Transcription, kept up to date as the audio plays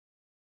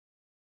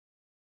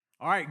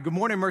All right, good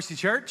morning, Mercy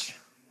Church.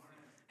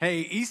 Hey,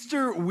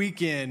 Easter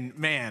weekend,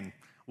 man,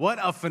 what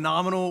a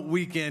phenomenal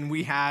weekend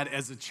we had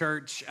as a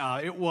church.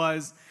 It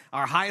was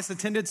our highest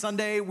attended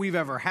Sunday we've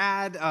ever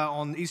had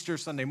on Easter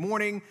Sunday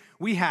morning.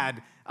 We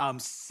had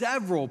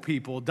several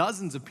people,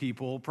 dozens of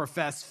people,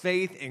 profess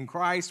faith in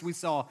Christ. We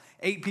saw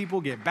 8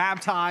 people get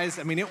baptized.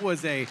 I mean, it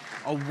was a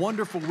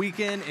wonderful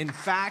weekend. In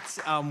fact,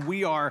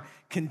 we are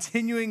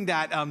continuing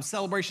that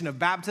celebration of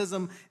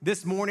baptism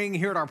this morning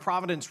here at our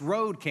Providence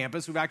Road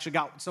campus. We've actually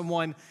got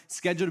someone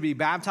scheduled to be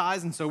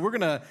baptized, and so we're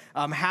going to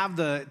have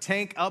the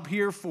tank up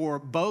here for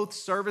both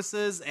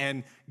services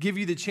and give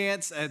you the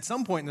chance at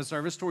some point in the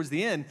service towards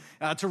the end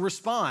to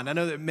respond. I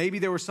know that maybe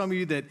there were some of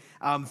you that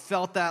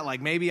felt that,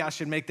 like maybe I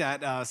should make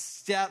that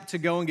step to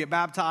go and get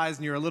baptized,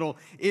 and you're a little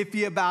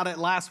iffy about it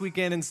last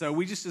weekend, and so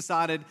we just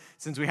decided,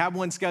 since we have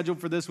one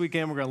scheduled for this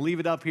weekend, we're going to leave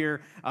it up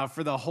here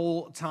for the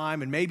whole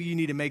time, and maybe you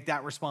need to make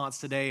that response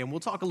today, and we'll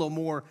talk a little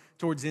more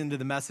towards the end of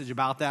the message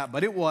about that.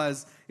 But it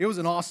was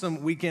an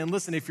awesome weekend.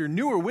 Listen, if you're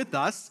newer with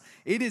us,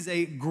 it is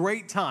a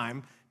great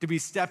time to be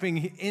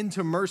stepping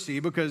into Mercy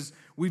because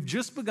we've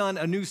just begun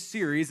a new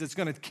series that's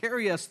going to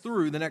carry us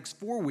through the next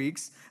 4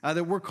 weeks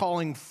that we're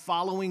calling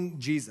Following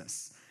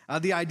Jesus.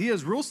 The idea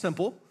is real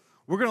simple.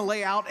 We're going to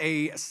lay out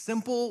a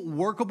simple,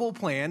 workable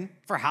plan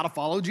for how to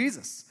follow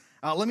Jesus.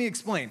 Let me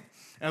explain.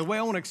 The way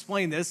I want to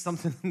explain this,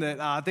 something that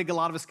I think a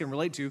lot of us can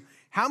relate to.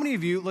 How many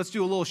of you, let's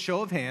do a little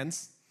show of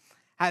hands,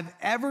 have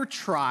ever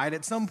tried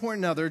at some point or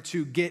another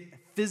to get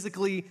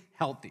physically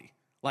healthy?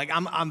 Like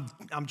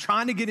I'm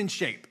trying to get in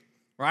shape,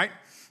 right?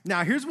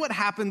 Now, here's what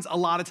happens a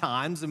lot of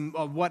times, and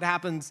what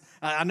happens,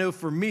 I know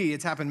for me,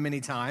 it's happened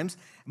many times.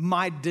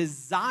 My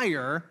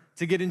desire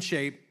to get in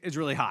shape is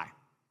really high,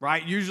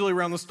 right? Usually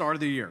around the start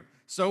of the year.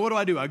 So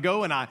what do? I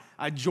go and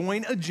I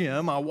join a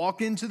gym. I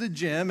walk into the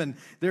gym, and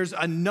there's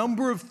a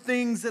number of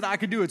things that I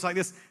could do. It's like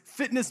this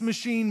fitness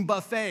machine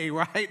buffet,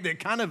 right? That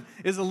kind of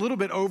is a little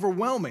bit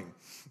overwhelming,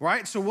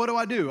 right? So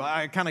what do?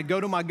 I kind of go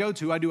to my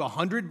go-to. I do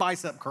 100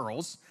 bicep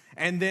curls,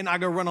 and then I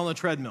go run on the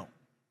treadmill,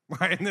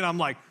 right? And then I'm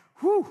like,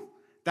 whew,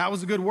 that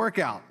was a good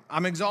workout.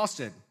 I'm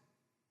exhausted.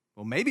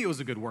 Well, maybe it was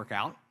a good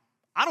workout.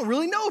 I don't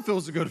really know if it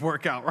was a good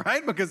workout,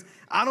 right? Because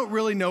I don't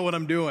really know what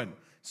I'm doing.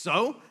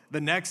 So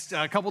the next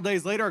couple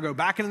days later, I go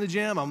back into the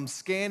gym. I'm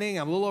scanning.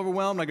 I'm a little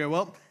overwhelmed. I go,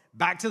 well,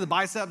 back to the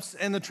biceps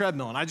and the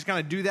treadmill. And I just kind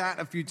of do that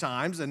a few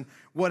times. And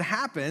what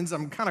happens,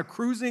 I'm kind of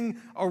cruising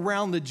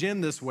around the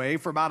gym this way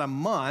for about a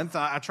month.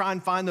 I try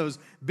and find those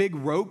big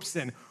ropes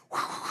and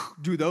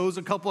do those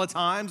a couple of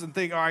times and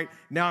think, all right,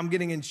 now I'm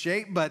getting in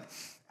shape. But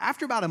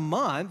after about a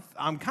month,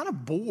 I'm kind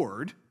of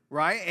bored,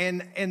 right?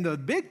 And the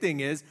big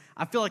thing is,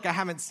 I feel like I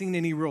haven't seen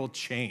any real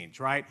change,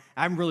 right?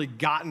 I haven't really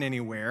gotten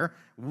anywhere.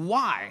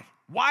 Why?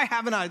 Why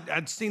haven't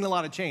I seen a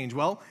lot of change?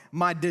 Well,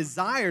 my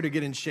desire to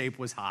get in shape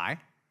was high,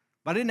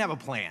 but I didn't have a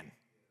plan.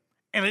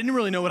 And I didn't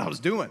really know what I was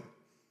doing.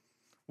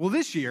 Well,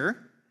 this year,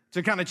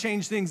 to kind of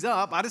change things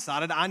up, I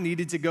decided I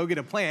needed to go get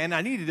a plan.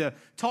 I needed to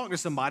talk to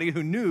somebody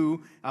who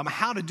knew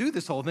how to do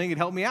this whole thing and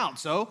help me out.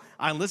 So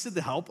I enlisted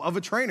the help of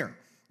a trainer,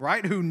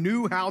 right, who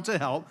knew how to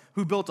help,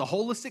 who built a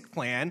holistic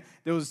plan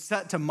that was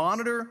set to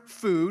monitor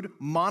food,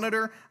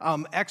 monitor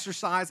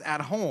exercise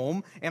at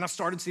home, and I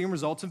started seeing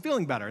results and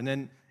feeling better. And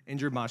then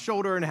injured my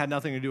shoulder, and it had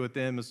nothing to do with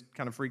them. It was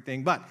kind of a freak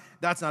thing, but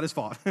that's not his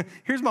fault.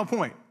 Here's my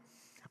point.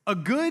 A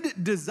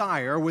good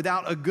desire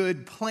without a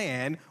good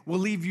plan will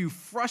leave you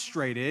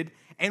frustrated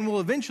and will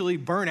eventually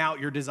burn out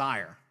your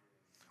desire,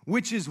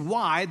 which is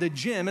why the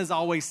gym is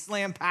always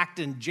slam-packed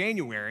in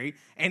January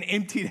and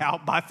emptied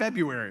out by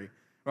February,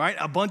 right?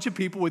 A bunch of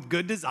people with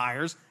good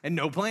desires and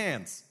no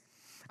plans.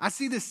 I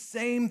see the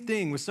same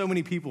thing with so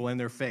many people in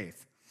their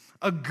faith.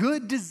 A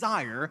good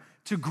desire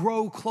to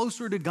grow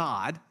closer to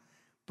God,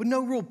 but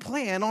no real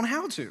plan on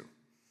how to.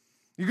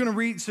 You're going to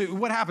read, so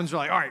what happens? You're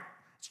like, all right,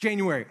 it's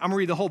January. I'm going to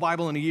read the whole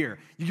Bible in a year.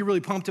 You get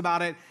really pumped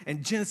about it,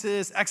 and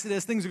Genesis,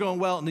 Exodus, things are going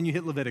well, and then you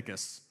hit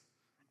Leviticus,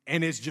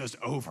 and it's just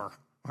over,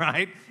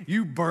 right?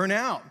 You burn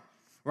out,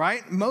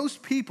 right?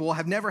 Most people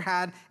have never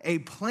had a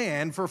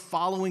plan for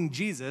following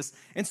Jesus,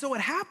 and so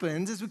what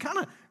happens is we kind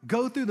of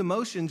go through the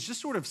motions, just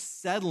sort of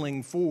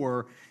settling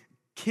for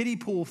kiddie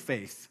pool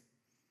faith.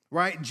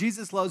 Right?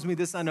 Jesus loves me,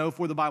 this I know,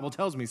 for the Bible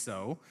tells me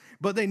so.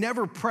 But they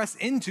never press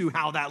into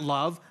how that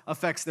love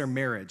affects their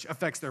marriage,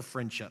 affects their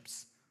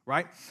friendships,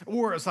 right?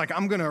 Or it's like,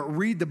 I'm going to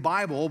read the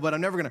Bible, but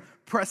I'm never going to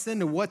press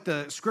into what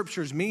the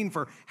scriptures mean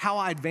for how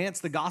I advance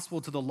the gospel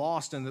to the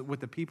lost and with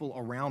the people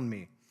around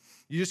me.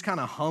 You just kind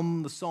of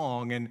hum the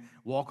song and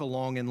walk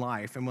along in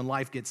life. And when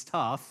life gets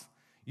tough,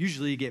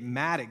 usually you get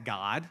mad at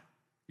God.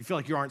 You feel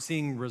like you aren't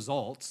seeing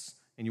results,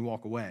 and you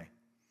walk away.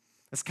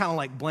 It's kind of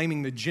like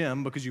blaming the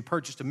gym because you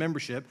purchased a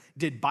membership,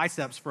 did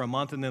biceps for a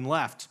month, and then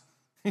left.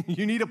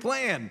 You need a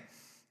plan,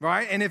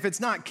 right? And if it's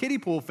not kiddie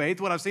pool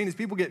faith, what I've seen is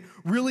people get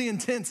really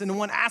intense in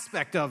one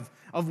aspect of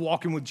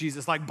walking with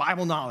Jesus, like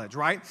Bible knowledge,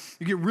 right?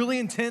 You get really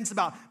intense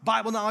about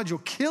Bible knowledge. You'll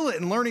kill it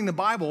in learning the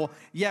Bible,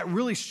 yet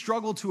really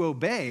struggle to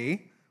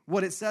obey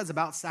what it says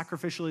about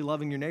sacrificially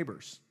loving your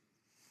neighbors.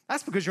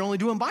 That's because you're only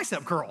doing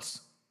bicep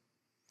curls.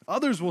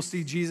 Others will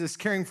see Jesus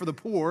caring for the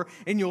poor,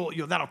 and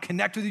that'll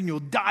connect with you, and you'll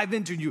dive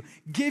into, and you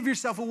give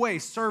yourself away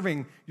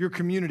serving your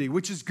community,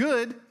 which is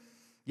good,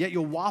 yet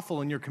you'll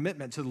waffle in your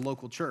commitment to the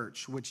local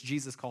church, which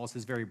Jesus calls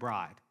his very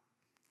bride.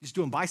 Just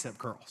doing bicep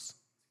curls.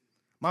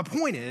 My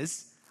point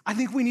is, I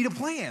think we need a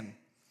plan.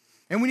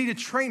 And we need a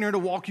trainer to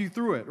walk you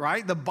through it,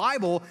 right? The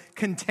Bible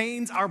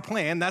contains our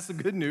plan. That's the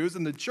good news.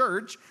 And the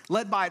church,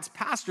 led by its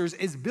pastors,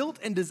 is built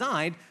and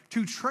designed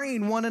to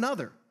train one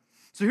another.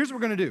 So here's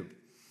what we're going to do.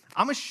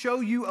 I'm going to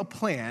show you a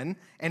plan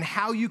and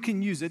how you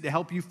can use it to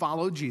help you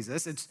follow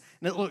Jesus.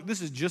 Now, look,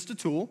 this is just a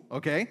tool,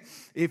 okay?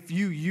 If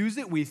you use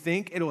it, we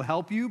think it'll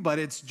help you, but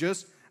it's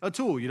just a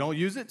tool. You don't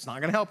use it, it's not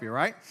going to help you,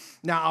 right?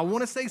 Now, I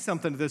want to say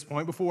something at this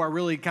point before I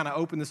really kind of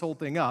open this whole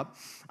thing up.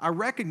 I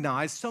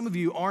recognize some of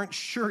you aren't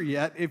sure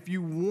yet if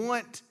you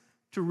want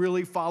to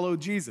really follow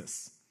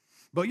Jesus,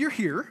 but you're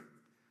here,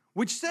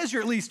 which says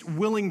you're at least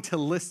willing to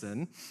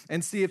listen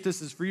and see if this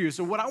is for you.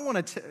 So what I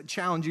want to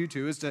challenge you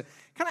to is to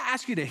kind of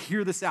ask you to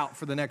hear this out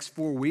for the next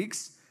 4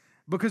 weeks,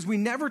 because we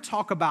never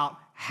talk about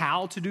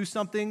how to do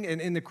something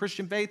in the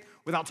Christian faith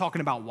without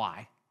talking about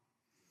why.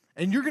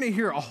 And you're going to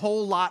hear a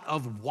whole lot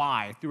of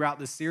why throughout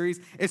this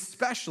series,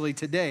 especially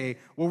today,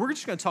 where we're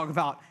just going to talk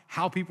about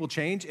how people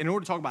change. And in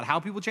order to talk about how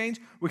people change,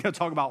 we're going to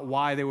talk about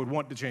why they would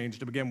want to change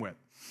to begin with.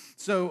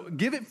 So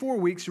give it 4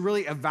 weeks to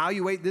really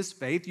evaluate this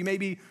faith. You may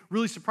be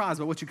really surprised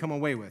by what you come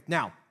away with.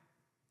 Now,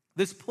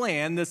 this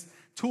plan, this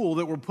tool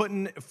that we're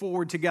putting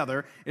forward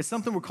together is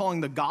something we're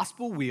calling the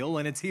gospel wheel,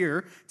 and it's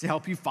here to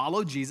help you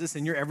follow Jesus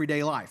in your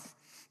everyday life.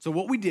 So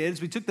what we did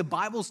is we took the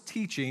Bible's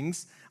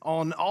teachings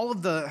on all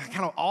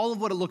of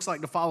what it looks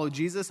like to follow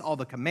Jesus, all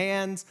the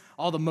commands,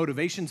 all the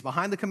motivations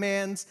behind the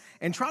commands,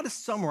 and try to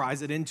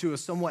summarize it into a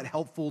somewhat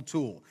helpful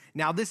tool.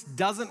 Now, this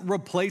doesn't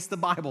replace the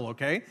Bible,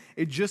 okay?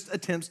 It just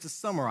attempts to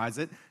summarize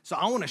it. So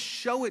I want to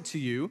show it to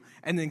you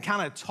and then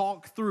kind of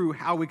talk through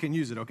how we can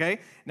use it, okay?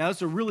 Now,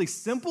 it's a really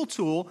simple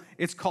tool.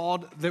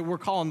 We're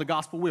calling the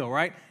gospel wheel,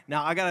 right?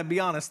 Now, I got to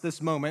be honest,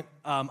 this moment,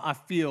 I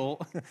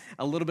feel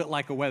a little bit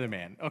like a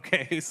weatherman,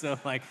 okay? So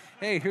like,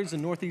 hey, here's a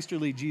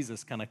northeasterly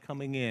Jesus kind of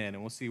coming in,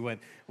 and we'll see what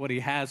he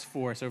has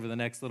for us over the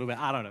next little bit.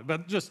 I don't know,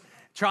 but just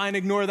try and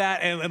ignore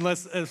that and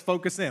let's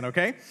focus in,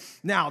 okay?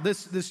 Now,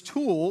 this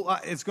tool,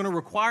 it's going to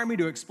require me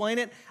to explain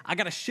it. I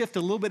got to shift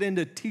a little bit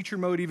into teacher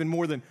mode even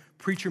more than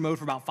preacher mode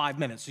for about 5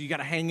 minutes, so you got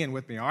to hang in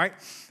with me, all right?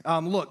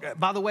 Look,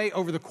 by the way,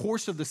 over the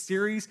course of the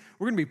series,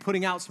 we're going to be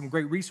putting out some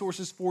great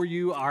resources for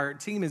you. Our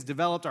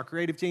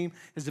creative team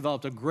has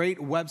developed a great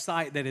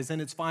website that is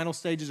in its final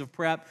stages of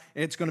prep.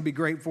 It's going to be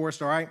great for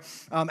us, all right?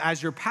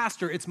 As your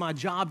pastor, it's my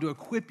job to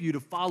equip you to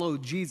follow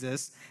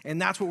Jesus,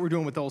 and that's what we're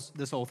doing with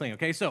this whole thing,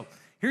 okay? So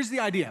here's the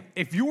idea.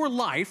 If your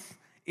life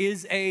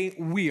is a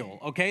wheel,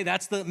 okay?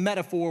 That's the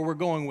metaphor we're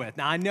going with.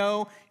 Now, I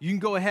know you can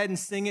go ahead and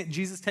sing it,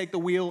 Jesus, take the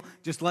wheel,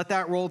 just let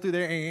that roll through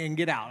there and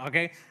get out,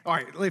 okay? All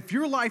right, if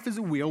your life is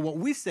a wheel, what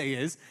we say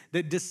is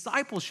that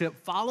discipleship,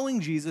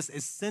 following Jesus,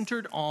 is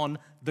centered on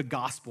the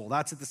gospel.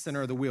 That's at the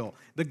center of the wheel.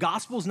 The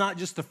gospel is not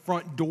just the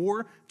front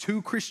door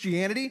to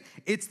Christianity,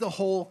 it's the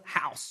whole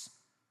house.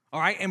 All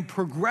right, and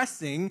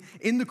progressing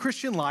in the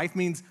Christian life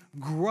means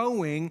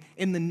growing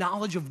in the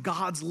knowledge of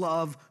God's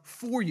love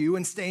for you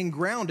and staying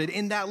grounded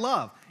in that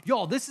love.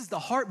 Y'all, this is the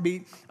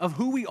heartbeat of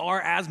who we are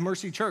as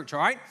Mercy Church, all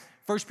right?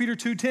 1 Peter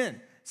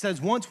 2:10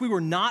 says, once we were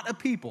not a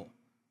people,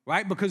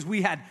 right? Because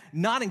we had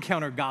not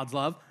encountered God's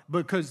love,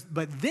 but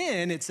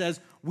then it says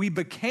we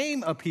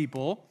became a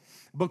people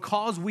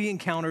because we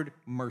encountered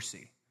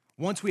mercy.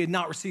 Once we had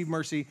not received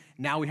mercy,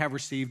 now we have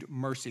received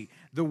mercy.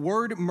 The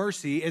word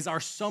mercy is our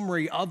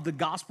summary of the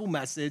gospel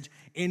message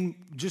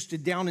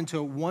down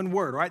into one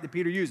word, right, that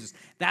Peter uses.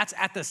 That's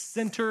at the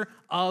center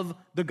of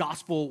the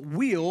gospel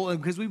wheel,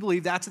 because we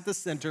believe that's at the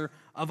center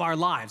of our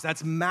lives.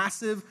 That's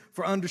massive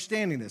for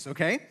understanding this,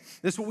 okay?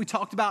 This is what we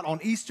talked about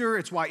on Easter.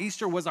 It's why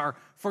Easter was our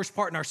first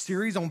part in our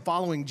series on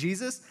following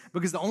Jesus,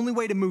 because the only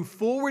way to move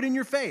forward in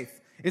your faith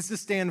is to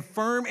stand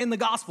firm in the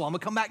gospel. I'm going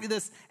to come back to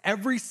this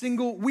every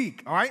single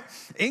week, all right?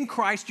 In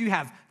Christ, you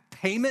have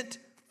payment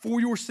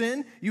for your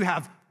sin. You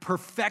have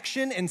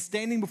perfection and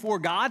standing before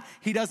God.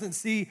 He doesn't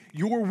see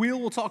your will,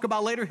 we'll talk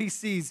about later. He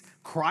sees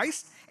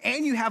Christ,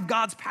 and you have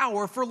God's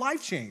power for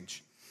life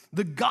change.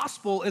 The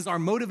gospel is our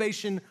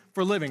motivation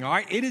for living, all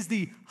right? It is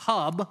the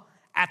hub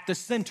at the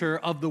center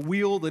of the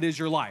wheel that is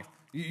your life.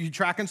 You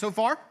tracking so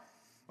far?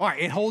 All right,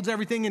 it holds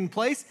everything in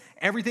place.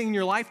 Everything in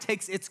your life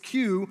takes its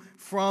cue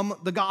from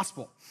the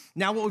gospel.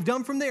 Now, what we've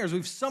done from there is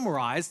we've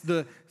summarized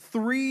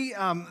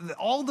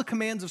all the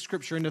commands of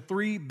Scripture into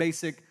 3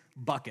 basic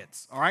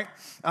buckets, all right?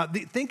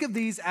 Think of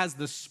these as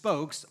the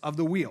spokes of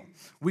the wheel.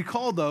 We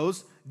call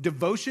those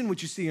devotion,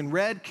 which you see in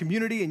red,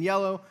 community in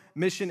yellow,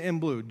 mission in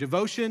blue.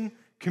 Devotion,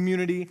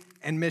 community,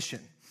 and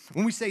mission.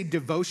 When we say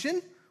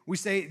devotion, we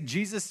say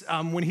Jesus,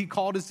 when he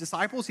called his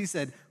disciples, he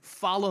said,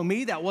 follow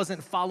me. That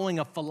wasn't following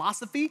a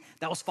philosophy.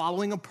 That was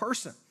following a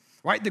person,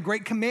 right? The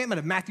great commandment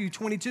of Matthew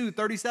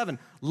 22:37,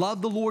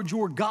 love the Lord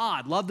your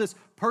God. Love this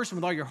person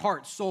with all your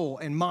heart, soul,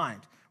 and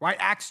mind, right?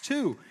 Acts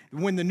 2,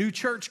 when the new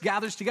church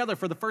gathers together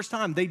for the first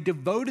time, they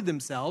devoted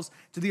themselves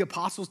to the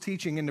apostles'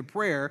 teaching and to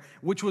prayer,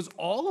 which was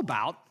all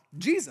about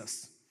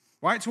Jesus,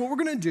 right? So what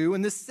we're going to do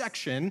in this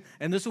section,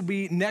 and this will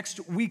be next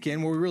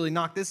weekend where we really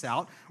knock this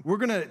out, we're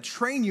going to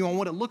train you on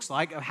what it looks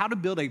like of how to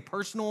build a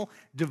personal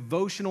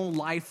devotional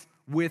life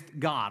with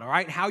God, all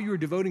right? How you're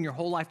devoting your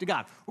whole life to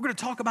God. We're going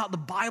to talk about the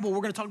Bible.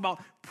 We're going to talk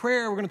about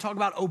prayer. We're going to talk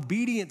about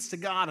obedience to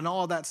God and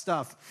all of that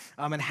stuff,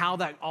 and how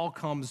that all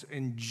comes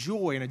in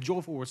joy and a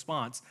joyful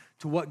response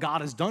to what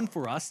God has done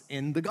for us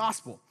in the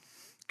gospel.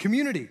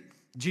 Community.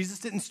 Jesus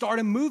didn't start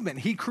a movement.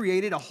 He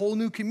created a whole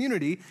new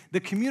community, the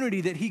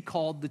community that he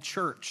called the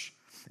church.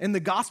 And the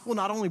gospel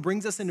not only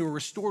brings us into a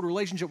restored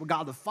relationship with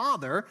God the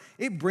Father,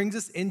 it brings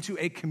us into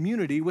a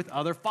community with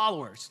other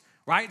followers.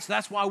 Right? So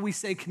that's why we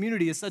say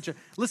community is such a,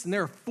 listen,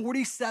 there are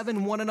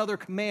 47 one another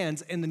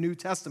commands in the New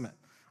Testament,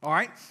 all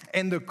right?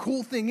 And the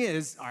cool thing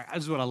is, all right,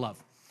 this is what I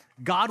love.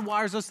 God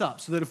wires us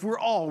up so that if we're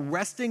all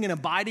resting and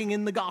abiding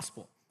in the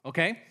gospel,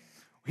 okay?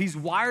 He's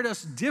wired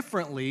us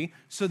differently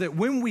so that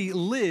when we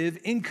live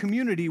in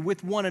community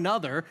with one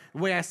another,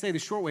 the way I say the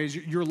short way is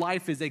your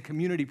life is a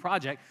community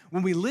project.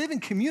 When we live in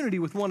community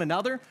with one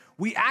another,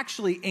 we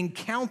actually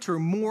encounter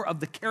more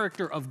of the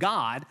character of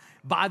God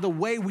by the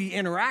way we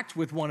interact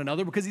with one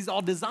another because he's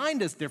all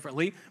designed us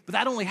differently, but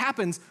that only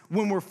happens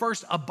when we're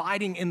first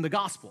abiding in the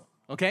gospel.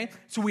 Okay?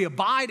 So we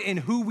abide in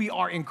who we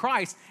are in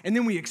Christ, and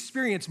then we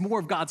experience more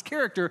of God's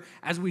character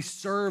as we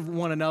serve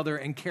one another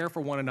and care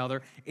for one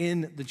another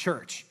in the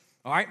church.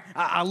 All right?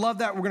 I love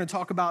that. We're going to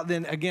talk about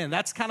then, again,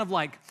 that's kind of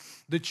like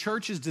the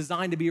church is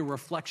designed to be a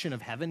reflection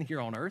of heaven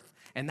here on earth,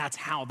 and that's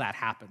how that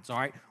happens, all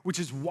right? Which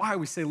is why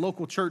we say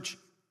local church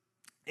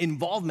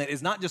involvement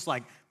is not just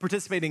like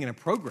participating in a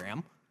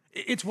program.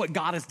 It's what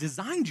God has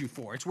designed you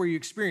for. It's where you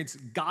experience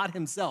God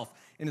himself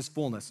in his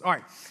fullness. All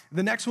right,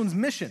 the next one's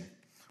mission.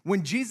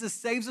 When Jesus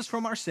saves us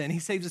from our sin, he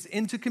saves us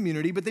into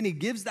community, but then he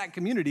gives that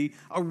community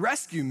a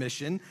rescue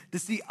mission to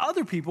see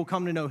other people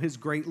come to know his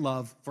great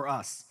love for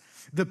us.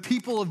 The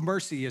people of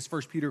mercy, as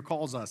 1 Peter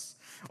calls us,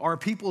 are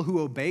people who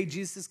obey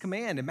Jesus'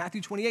 command in Matthew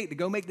 28 to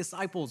go make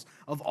disciples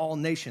of all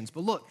nations.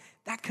 But look,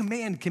 that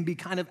command can be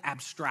kind of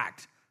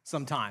abstract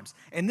sometimes.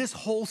 And this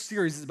whole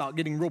series is about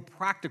getting real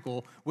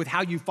practical with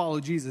how you follow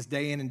Jesus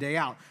day in and day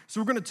out.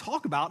 So we're going to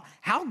talk about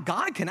how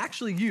God can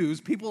actually use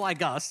people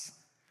like us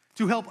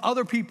to help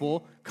other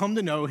people come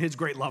to know his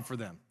great love for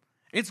them.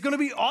 It's going to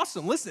be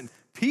awesome. Listen,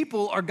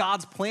 people are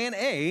God's plan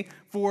A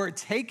for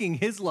taking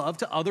his love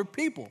to other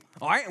people,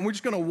 all right? And we're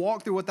just going to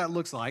walk through what that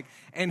looks like.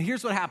 And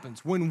here's what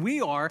happens. When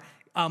we are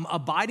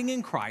abiding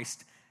in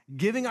Christ,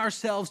 giving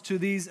ourselves to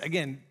these,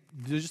 again,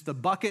 just the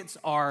buckets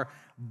are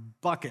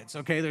buckets,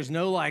 okay? There's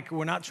no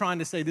we're not trying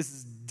to say this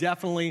is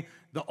definitely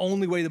the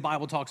only way the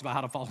Bible talks about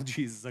how to follow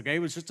Jesus, okay? It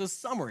was just a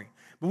summary.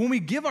 But when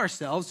we give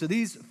ourselves to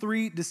these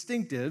three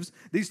distinctives,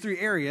 these three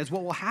areas,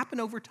 what will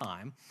happen over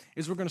time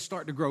is we're going to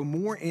start to grow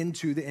more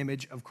into the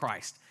image of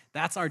Christ.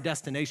 That's our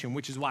destination,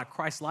 which is why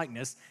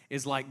Christ-likeness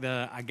is like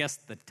the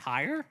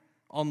tire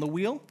on the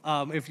wheel,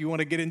 if you want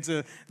to get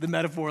into the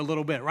metaphor a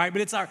little bit, right?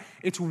 But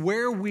it's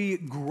where we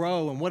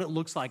grow and what it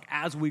looks like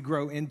as we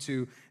grow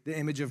into the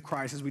image of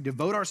Christ. As we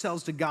devote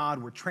ourselves to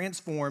God, we're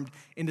transformed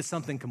into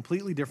something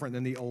completely different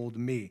than the old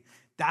me.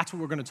 That's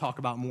what we're going to talk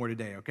about more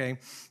today, okay?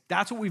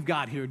 That's what we've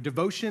got here.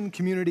 Devotion,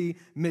 community,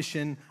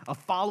 mission. A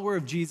follower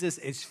of Jesus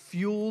is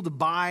fueled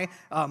by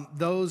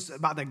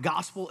by the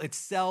gospel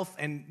itself,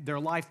 and their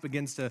life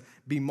begins to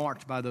be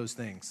marked by those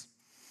things.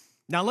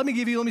 Now, let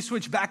me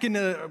switch back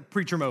into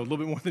preacher mode, a little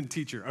bit more than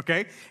teacher,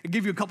 okay? I'll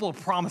give you a couple of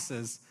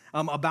promises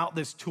about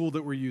this tool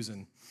that we're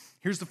using.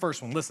 Here's the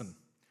first one. Listen,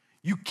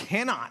 you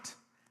cannot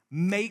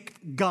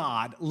make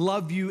God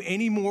love you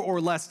any more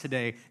or less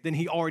today than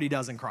he already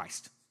does in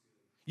Christ.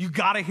 You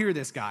got to hear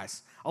this,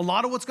 guys. A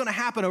lot of what's going to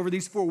happen over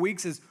these 4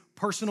 weeks is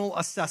personal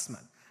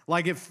assessment.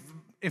 Like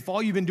if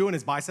all you've been doing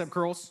is bicep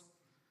curls,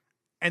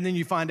 and then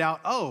you find out,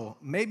 oh,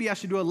 maybe I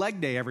should do a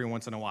leg day every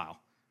once in a while.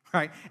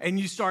 Right? And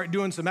you start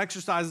doing some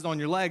exercises on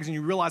your legs and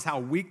you realize how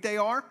weak they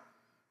are,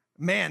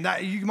 man,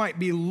 you might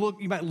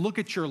look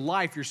at your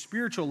life, your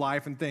spiritual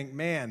life, and think,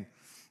 man,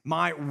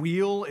 my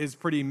wheel is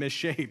pretty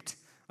misshaped.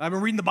 I've been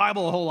reading the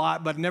Bible a whole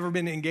lot, but never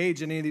been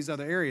engaged in any of these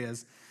other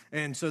areas.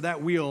 And so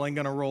that wheel ain't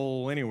gonna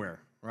roll anywhere,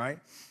 right?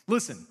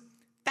 Listen,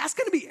 that's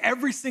gonna be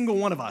every single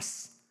one of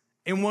us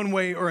in one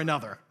way or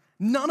another.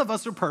 None of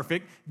us are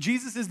perfect.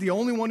 Jesus is the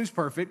only one who's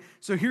perfect.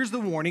 So here's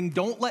the warning.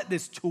 Don't let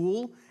this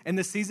tool and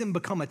this season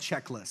become a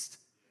checklist.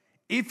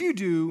 If you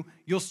do,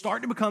 you'll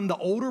start to become the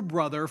older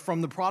brother from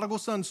the prodigal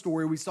son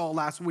story we saw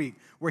last week,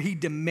 where he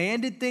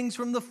demanded things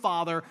from the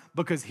father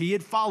because he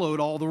had followed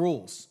all the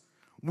rules.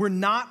 We're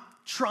not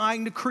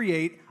trying to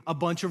create a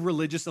bunch of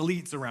religious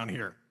elites around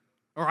here,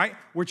 all right?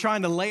 We're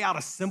trying to lay out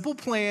a simple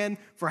plan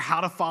for how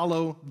to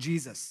follow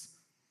Jesus.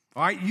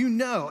 All right, you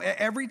know,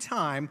 every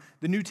time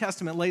the New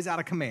Testament lays out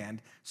a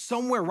command,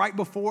 somewhere right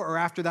before or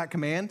after that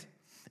command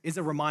is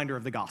a reminder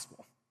of the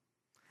gospel.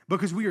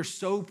 Because we are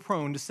so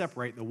prone to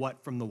separate the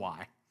what from the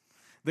why.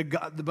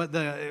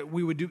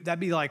 That'd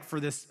be like, for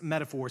this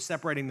metaphor,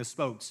 separating the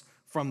spokes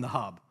from the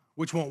hub,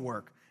 which won't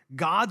work.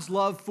 God's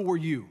love for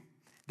you.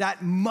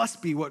 That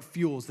must be what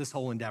fuels this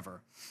whole endeavor.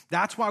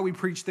 That's why we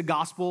preach the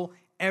gospel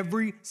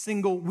every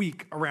single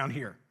week around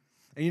here.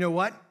 And you know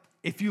what?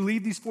 If you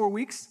leave these 4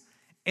 weeks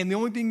and the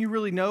only thing you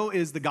really know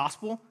is the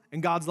gospel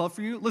and God's love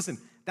for you, listen,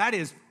 that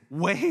is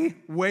way,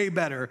 way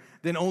better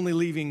than only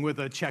leaving with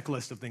a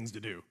checklist of things to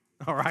do,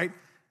 all right?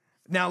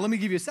 Now, let me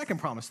give you a second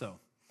promise, though.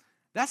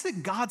 That's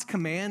that God's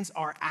commands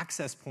are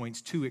access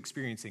points to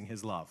experiencing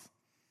his love.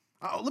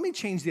 Let me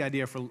change the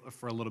idea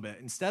for a little bit.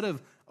 Instead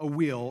of a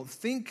wheel,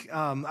 think,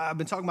 I've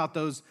been talking about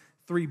those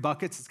 3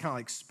 buckets. It's kind of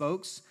like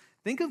spokes.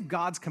 Think of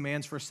God's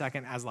commands for a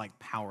second as like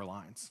power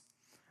lines.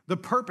 The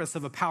purpose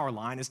of a power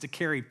line is to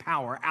carry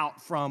power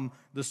out from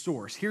the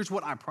source. Here's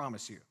what I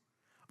promise you.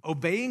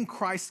 Obeying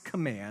Christ's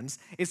commands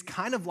is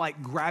kind of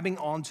like grabbing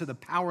onto the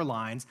power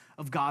lines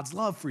of God's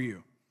love for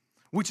you,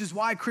 which is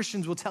why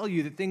Christians will tell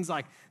you that things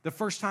like the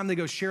first time they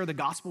go share the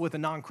gospel with a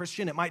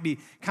non-Christian, it might be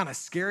kind of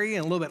scary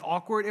and a little bit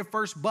awkward at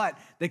first, but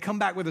they come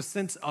back with a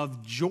sense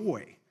of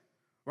joy,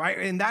 right?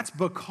 And that's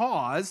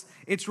because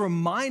it's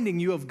reminding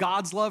you of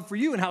God's love for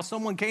you and how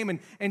someone came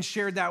and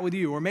shared that with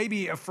you. Or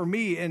maybe for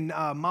me and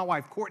my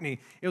wife, Courtney,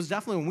 it was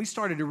definitely when we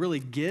started to really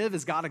give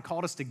as God had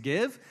called us to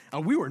give.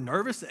 We were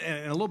nervous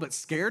and a little bit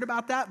scared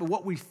about that. But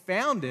what we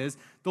found is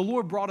the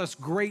Lord brought us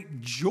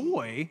great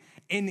joy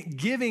in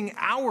giving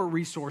our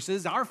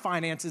resources, our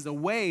finances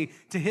away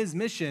to his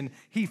mission.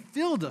 He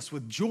filled us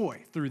with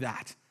joy through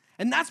that.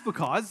 And that's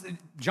because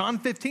John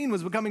 15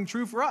 was becoming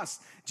true for us.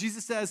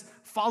 Jesus says,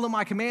 follow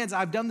my commands.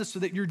 I've done this so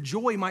that your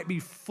joy might be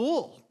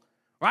full,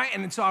 right?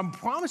 And so I'm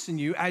promising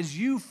you, as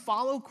you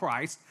follow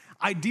Christ,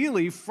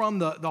 ideally from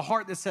the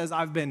heart that says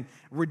I've been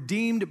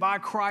redeemed by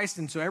Christ,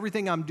 and so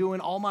everything I'm doing,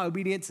 all my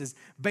obedience is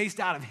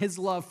based out of his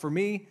love for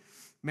me,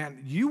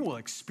 man, you will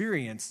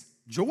experience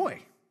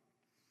joy,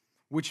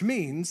 which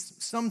means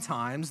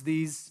sometimes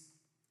these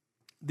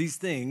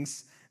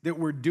things that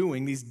we're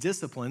doing, these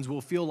disciplines, will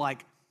feel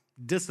like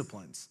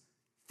disciplines,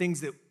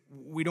 things that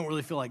we don't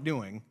really feel like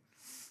doing,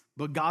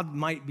 but God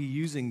might be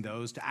using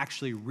those to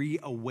actually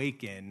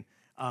reawaken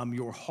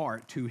your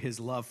heart to his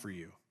love for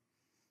you.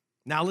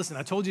 Now, listen,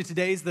 I told you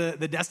today's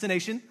the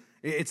destination.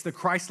 It's the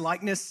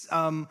Christ-likeness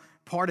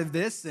part of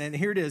this, and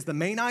here it is. The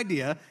main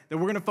idea that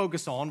we're going to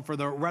focus on for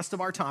the rest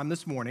of our time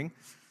this morning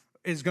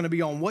is going to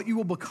be on what you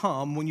will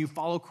become when you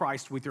follow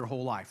Christ with your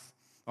whole life.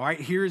 All right,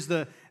 here's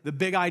the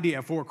big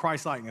idea for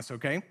Christ-likeness,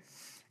 okay?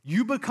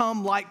 You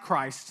become like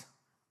Christ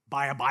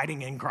by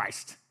abiding in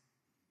Christ.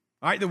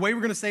 All right, the way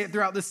we're going to say it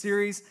throughout this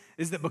series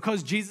is that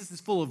because Jesus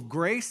is full of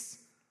grace,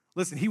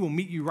 listen, he will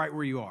meet you right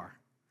where you are.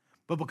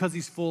 But because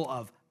he's full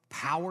of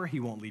power, he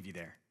won't leave you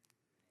there.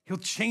 He'll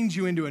change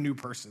you into a new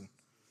person.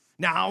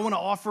 Now, I want to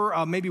offer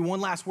maybe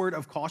one last word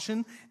of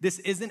caution. This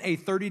isn't a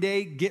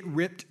 30-day get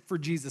ripped for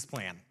Jesus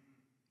plan,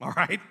 all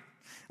right?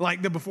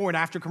 Like the before and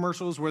after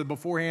commercials where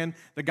beforehand,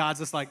 the guy's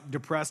this like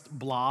depressed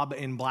blob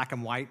in black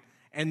and white,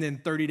 and then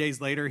 30 days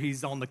later,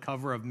 he's on the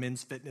cover of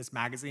Men's Fitness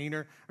magazine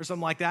or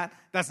something like that.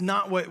 That's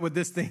not what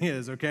this thing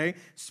is, okay?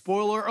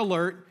 Spoiler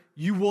alert,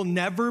 you will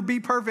never be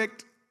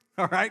perfect,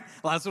 all right?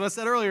 Well, that's what I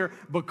said earlier,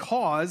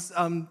 because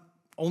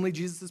only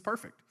Jesus is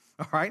perfect,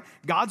 all right?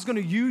 God's going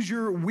to use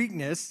your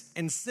weakness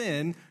and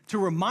sin to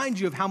remind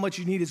you of how much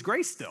you need his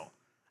grace still.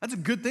 That's a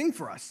good thing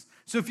for us.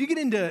 So if you get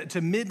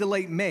into mid to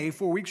late May,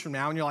 4 weeks from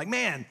now, and you're like,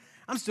 man,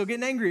 I'm still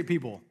getting angry at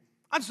people.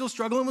 I'm still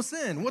struggling with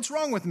sin. What's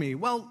wrong with me?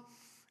 Well,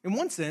 in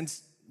one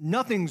sense,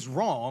 nothing's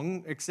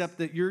wrong except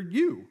that you're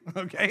you,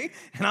 okay?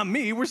 And I'm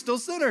me, we're still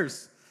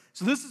sinners.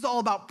 So this is all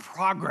about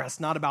progress,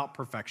 not about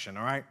perfection,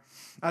 all right?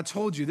 I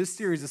told you this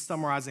series is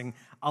summarizing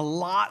a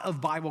lot of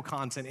Bible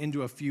content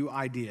into a few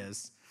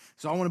ideas.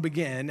 So I want to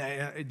begin,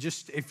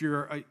 just if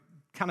you're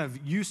kind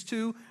of used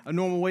to a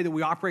normal way that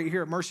we operate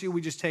here at Mercy, we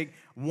just take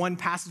one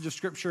passage of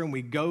scripture and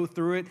we go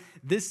through it.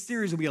 This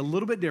series will be a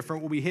little bit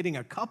different. We'll be hitting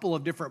a couple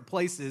of different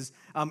places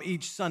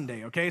each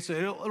Sunday, okay? So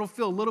it'll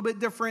feel a little bit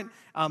different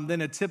than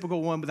a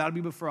typical one, but that'll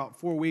be for about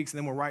 4 weeks, and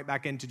then we'll right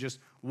back into just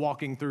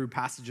walking through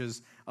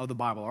passages of the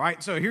Bible, all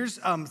right? So here's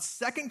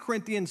 2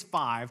 Corinthians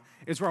 5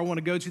 is where I want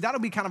to go to.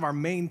 That'll be kind of our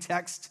main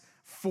text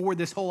for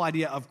this whole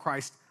idea of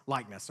Christ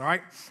likeness, all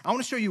right? I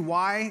want to show you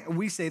why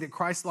we say that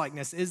Christ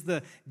likeness is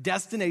the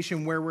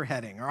destination where we're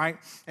heading, all right?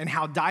 And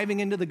how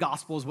diving into the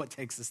gospel is what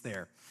takes us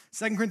there.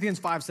 2 Corinthians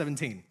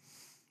 5:17.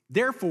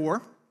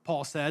 Therefore,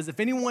 Paul says, if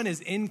anyone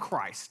is in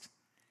Christ,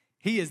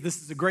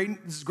 this is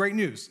great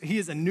news. He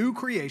is a new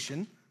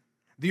creation.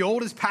 The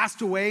old has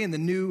passed away and the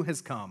new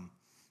has come.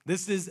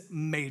 This is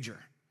major.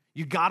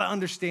 You got to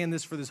understand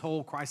this for this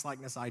whole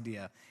Christ-likeness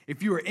idea.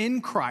 If you are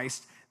in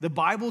Christ, the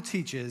Bible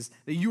teaches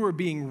that you are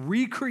being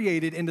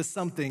recreated into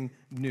something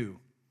new.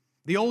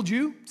 The old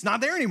you, it's not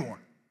there anymore.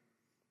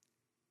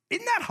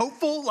 Isn't that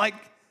hopeful? Like,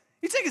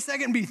 you take a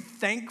second and be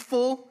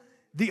thankful.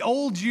 The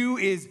old you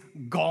is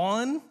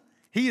gone.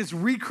 He is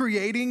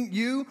recreating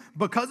you.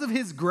 Because of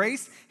his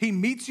grace, he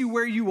meets you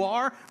where you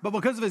are, but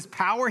because of his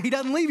power, he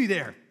doesn't leave you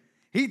there.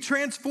 He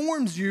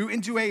transforms you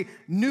into a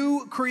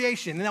new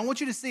creation. And I want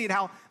you to see it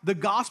how the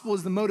gospel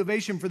is the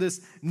motivation for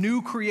this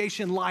new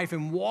creation life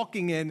and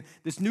walking in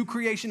this new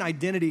creation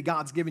identity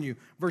God's given you.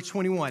 Verse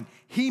 21,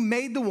 he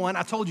made the one,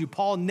 I told you,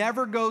 Paul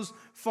never goes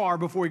far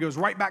before he goes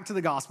right back to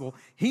the gospel.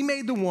 He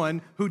made the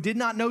one who did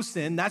not know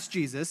sin, that's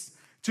Jesus,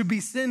 to be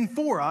sin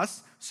for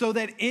us so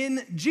that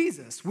in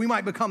Jesus we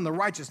might become the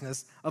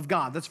righteousness of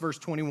God. That's verse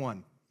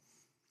 21.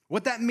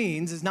 What that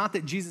means is not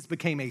that Jesus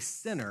became a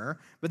sinner,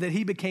 but that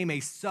he became a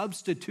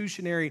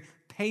substitutionary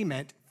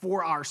payment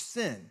for our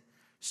sin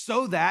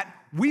so that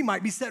we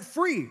might be set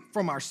free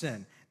from our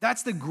sin.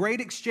 That's the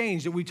great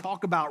exchange that we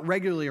talk about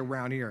regularly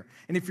around here.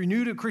 And if you're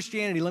new to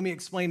Christianity, let me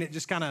explain it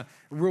just kind of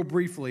real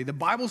briefly. The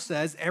Bible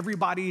says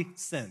everybody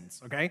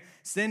sins, okay?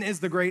 Sin is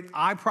the great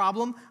I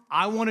problem.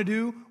 I want to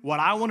do what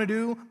I want to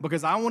do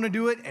because I want to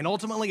do it, and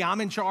ultimately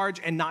I'm in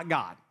charge and not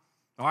God.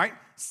 All right?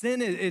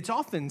 Sin, it's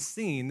often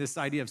seen, this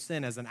idea of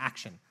sin, as an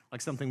action,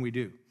 like something we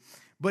do.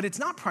 But it's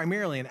not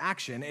primarily an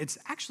action. It's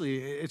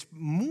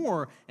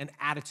more an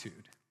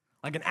attitude,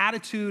 like an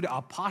attitude,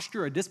 a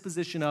posture, a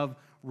disposition of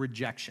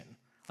rejection.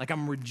 Like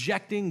I'm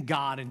rejecting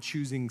God and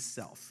choosing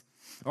self.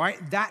 All right?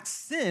 That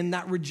sin,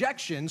 that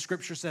rejection,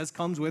 Scripture says,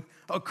 comes with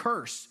a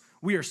curse.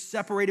 We are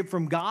separated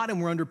from God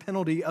and we're under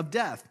penalty of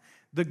death.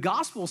 The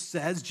gospel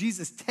says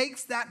Jesus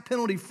takes that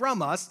penalty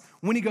from us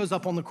when he goes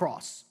up on the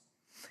cross.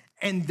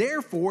 And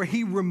therefore,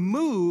 he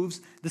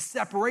removes the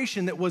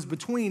separation that was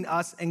between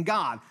us and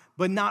God.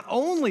 But not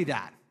only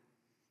that,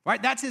 right?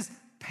 That's his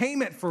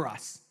payment for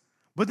us.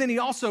 But then he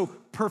also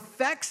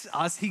perfects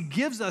us. He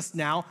gives us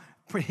now,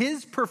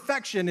 his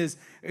perfection is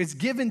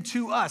given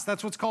to us.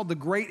 That's what's called the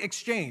great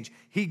exchange.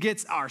 He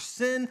gets our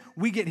sin,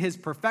 we get his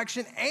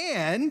perfection,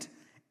 and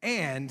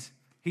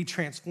he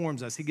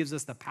transforms us. He gives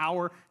us the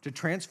power to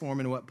transform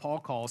into what Paul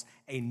calls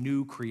a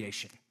new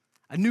creation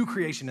in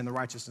the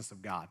righteousness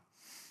of God.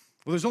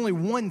 Well, there's only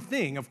one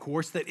thing, of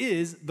course, that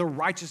is the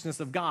righteousness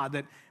of God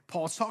that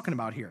Paul's talking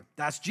about here.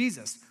 That's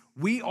Jesus.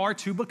 We are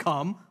to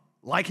become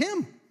like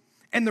him.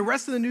 And the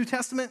rest of the New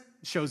Testament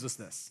shows us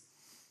this.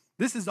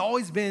 This has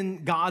always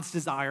been God's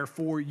desire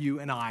for you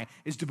and I,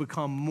 is to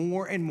become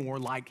more and more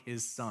like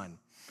his son.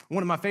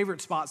 One of my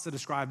favorite spots to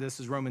describe this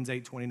is Romans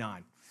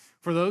 8:29.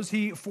 For those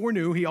he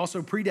foreknew, he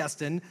also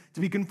predestined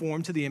to be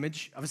conformed to the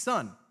image of his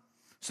son,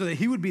 so that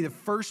he would be the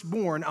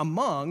firstborn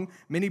among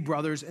many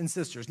brothers and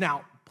sisters.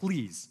 Now,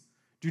 please,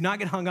 do not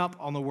get hung up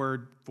on the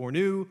word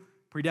foreknew,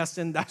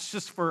 predestined. That's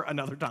just for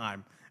another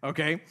time,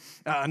 okay?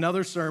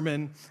 Another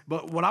sermon.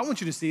 But what I want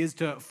you to see is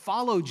to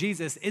follow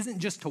Jesus isn't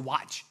just to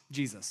watch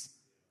Jesus.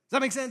 Does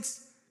that make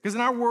sense? Because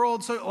in our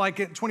world, so like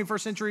in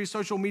 21st century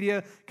social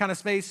media kind of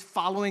space,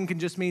 following can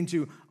just mean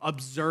to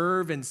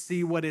observe and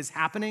see what is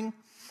happening.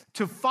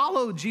 To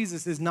follow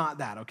Jesus is not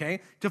that,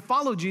 okay? To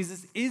follow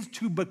Jesus is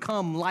to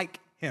become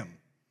like him.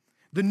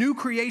 The new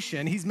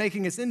creation he's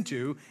making us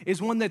into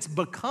is one that's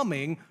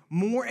becoming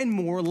more and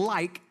more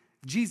like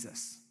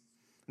Jesus.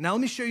 Now, let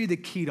me show you the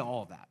key to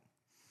all of that,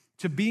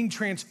 to being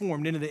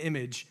transformed into the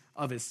image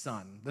of his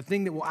son, the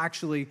thing that will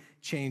actually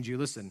change you.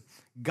 Listen,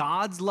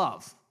 God's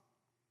love,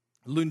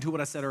 alluding to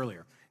what I said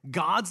earlier,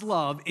 God's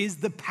love is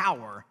the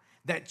power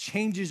that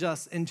changes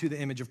us into the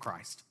image of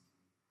Christ.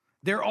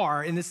 There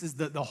are, and this is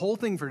the whole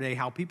thing for today,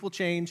 how people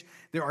change,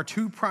 there are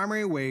two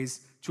primary ways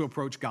to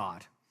approach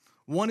God.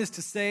 One is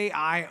to say,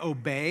 I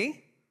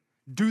obey,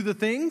 do the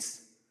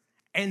things,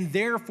 and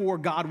therefore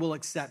God will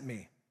accept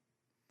me.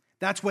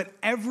 That's what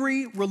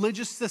every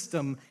religious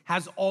system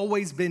has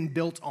always been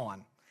built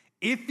on.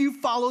 If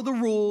you follow the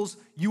rules,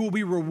 you will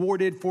be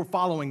rewarded for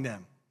following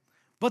them.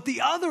 But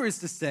the other is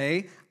to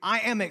say,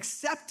 I am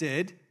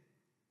accepted,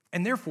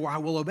 and therefore I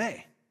will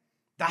obey.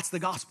 That's the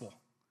gospel.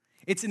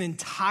 It's an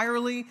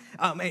entirely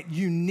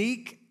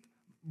unique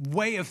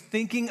way of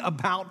thinking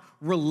about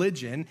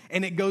religion,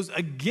 and it goes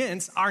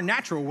against our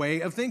natural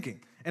way of thinking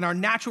and our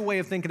natural way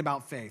of thinking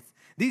about faith.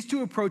 These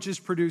two approaches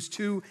produce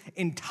two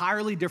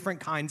entirely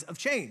different kinds of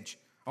change,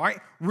 all right?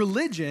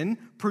 Religion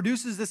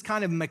produces this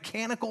kind of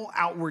mechanical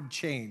outward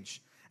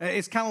change.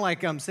 It's kind of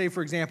like, say,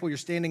 for example, you're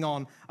standing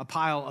on a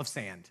pile of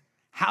sand.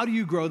 How do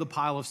you grow the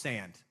pile of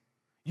sand?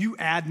 You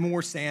add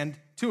more sand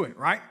to it,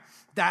 right?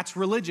 That's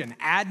religion.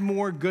 Add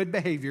more good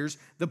behaviors,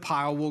 the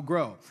pile will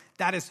grow.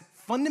 That is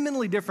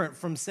fundamentally different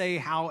from, say,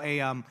 how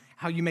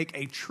you make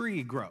a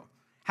tree grow.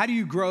 How do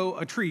you grow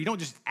a tree? You don't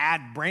just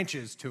add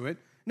branches to it.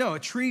 No, a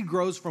tree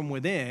grows from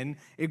within.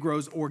 It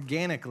grows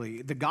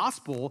organically. The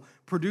gospel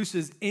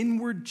produces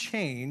inward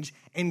change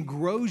and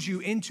grows you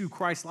into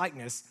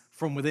Christ-likeness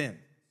from within.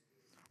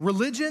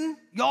 Religion,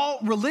 y'all,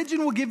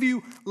 religion will give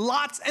you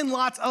lots and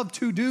lots of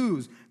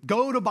to-dos.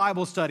 Go to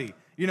Bible study,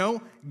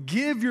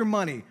 give your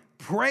money,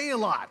 pray a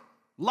lot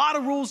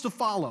of rules to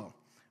follow.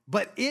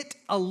 But it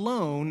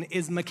alone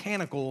is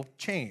mechanical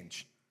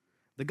change.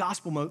 The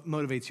gospel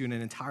motivates you in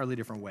an entirely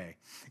different way.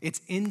 It's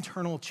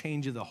internal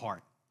change of the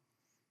heart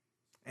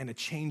and a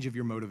change of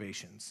your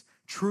motivations.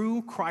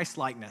 True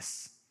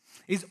Christ-likeness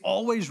is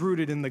always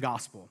rooted in the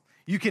gospel.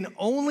 You can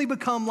only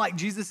become like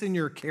Jesus in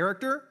your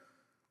character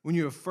when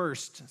you have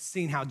first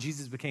seen how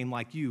Jesus became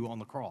like you on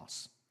the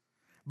cross.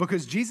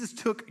 Because Jesus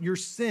took your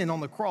sin on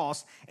the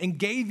cross and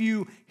gave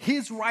you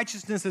his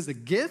righteousness as a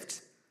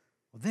gift,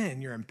 well,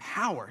 then you're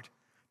empowered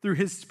through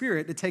his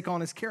Spirit to take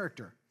on his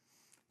character.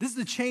 This is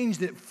the change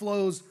that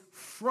flows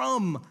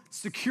from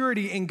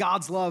security in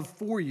God's love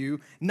for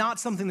you, not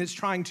something that's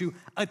trying to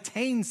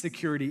attain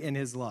security in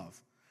his love.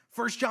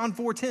 1 John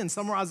 4:10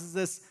 summarizes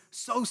this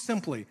so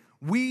simply.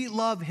 We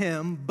love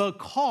him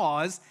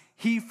because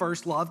he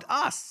first loved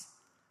us.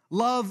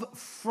 Love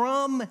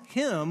from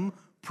him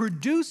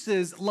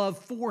produces love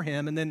for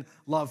him and then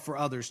love for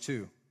others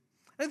too.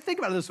 And think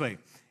about it this way.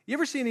 You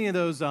ever see any of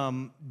those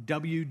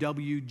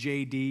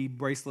WWJD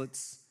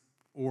bracelets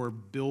or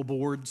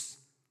billboards,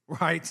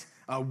 right?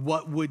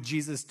 What would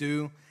Jesus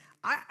do?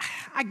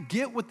 I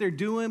get what they're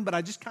doing, but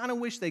I just kind of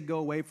wish they'd go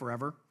away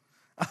forever.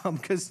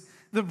 Because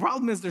the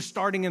problem is they're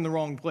starting in the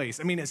wrong place.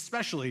 I mean,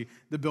 especially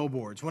the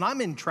billboards. When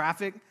I'm in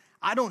traffic,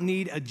 I don't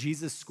need a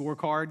Jesus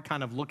scorecard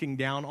kind of looking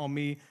down on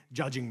me,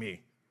 judging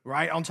me,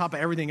 right? On top of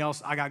everything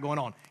else I got going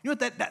on. You know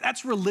what?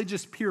 That's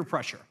religious peer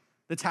pressure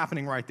that's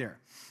happening right there.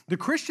 The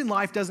Christian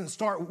life doesn't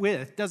start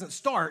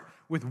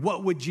with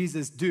what would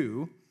Jesus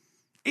do.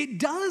 It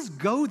does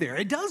go there.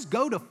 It does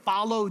go to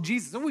follow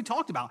Jesus. That's what we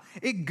talked about.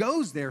 It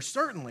goes there,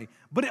 certainly.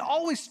 But it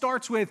always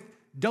starts with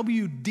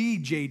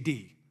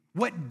WDJD.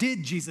 What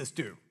did Jesus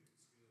do?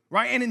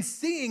 Right? And in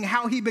seeing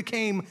how he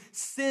became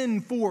sin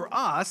for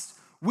us,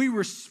 we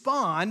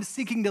respond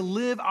seeking to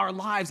live our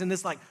lives in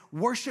this like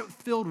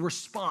worship-filled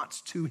response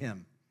to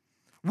him.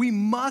 We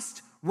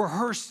must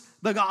rehearse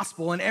the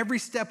gospel in every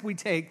step we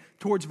take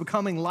towards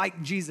becoming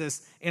like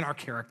Jesus in our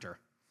character.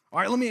 All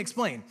right, let me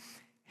explain.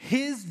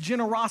 His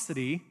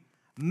generosity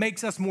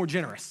makes us more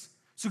generous.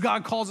 So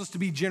God calls us to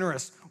be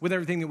generous with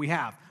everything that we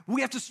have.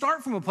 We have to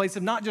start from a place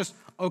of not just,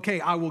 okay,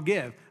 I will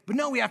give. But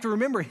no, we have to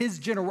remember his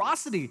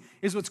generosity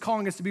is what's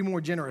calling us to be more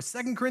generous.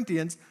 2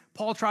 Corinthians,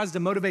 Paul tries to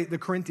motivate the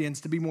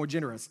Corinthians to be more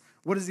generous.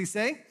 What does he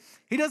say?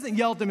 He doesn't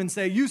yell at them and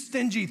say, you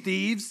stingy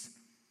thieves.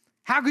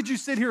 How could you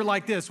sit here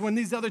like this when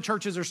these other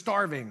churches are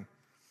starving?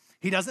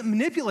 He doesn't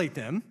manipulate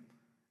them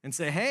and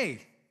say, hey,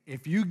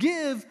 if you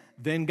give,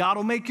 then God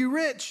will make you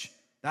rich.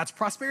 That's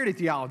prosperity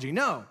theology.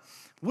 No.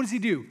 What does he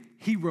do?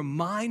 He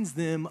reminds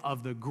them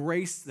of the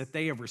grace that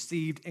they have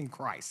received in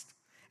Christ.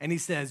 And he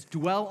says,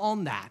 dwell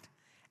on that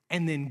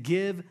and then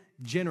give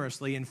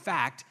generously. In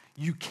fact,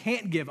 you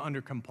can't give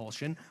under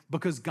compulsion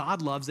because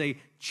God loves a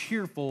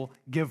cheerful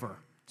giver.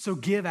 So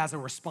give as a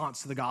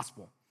response to the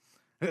gospel.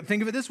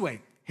 Think of it this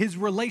way. His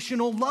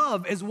relational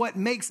love is what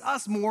makes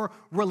us more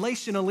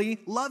relationally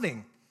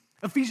loving.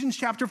 Ephesians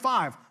chapter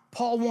 5,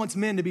 Paul wants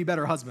men to be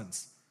better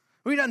husbands.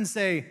 He doesn't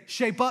say,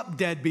 shape up,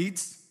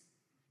 deadbeats,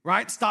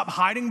 right? Stop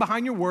hiding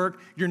behind your work.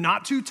 You're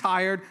not too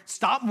tired.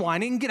 Stop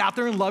whining. Get out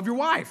there and love your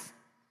wife.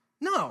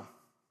 No.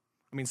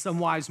 I mean, some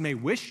wives may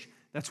wish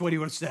that's what he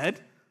would have said,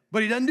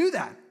 but he doesn't do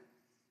that.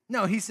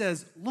 No, he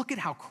says, look at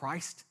how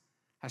Christ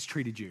has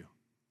treated you.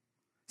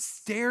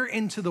 Stare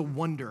into the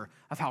wonder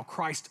of how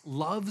Christ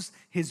loves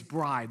his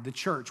bride, the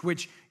church,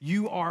 which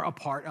you are a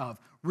part of.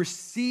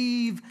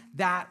 Receive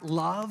that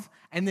love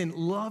and then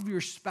love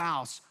your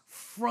spouse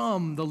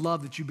from the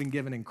love that you've been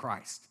given in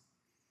Christ.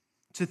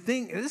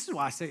 This is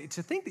why I say,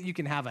 to think that you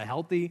can have a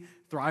healthy,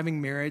 thriving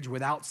marriage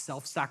without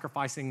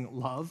self-sacrificing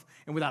love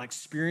and without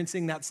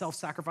experiencing that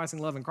self-sacrificing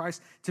love in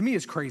Christ, to me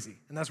is crazy,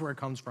 and that's where it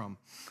comes from.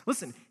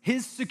 Listen,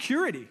 his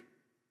security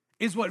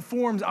is what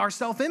forms our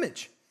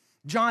self-image.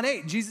 John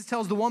 8, Jesus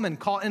tells the woman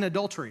caught in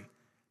adultery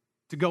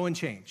to go and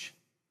change.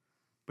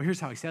 But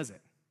here's how he says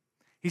it.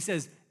 He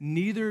says,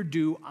 neither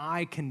do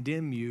I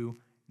condemn you,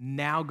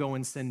 now go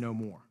and sin no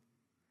more.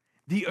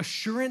 The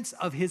assurance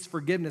of his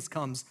forgiveness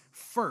comes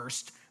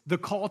first. The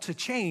call to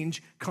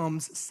change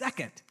comes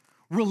second.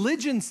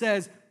 Religion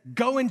says,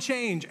 go and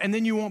change, and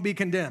then you won't be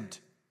condemned.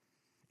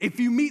 If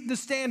you meet the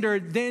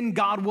standard, then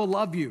God will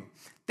love you.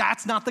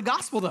 That's not the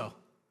gospel, though.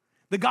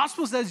 The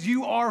gospel says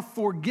you are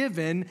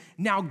forgiven.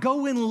 Now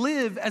go and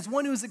live as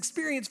one who has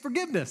experienced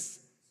forgiveness.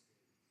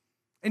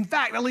 In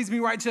fact, that leads me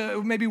right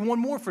to maybe one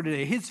more for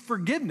today. His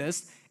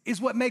forgiveness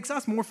is what makes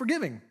us more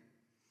forgiving.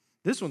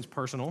 This one's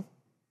personal,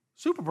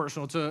 super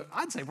personal to,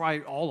 I'd say,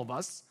 probably all of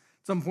us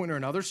at some point or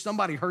another.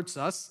 Somebody hurts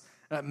us.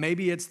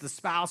 Maybe it's the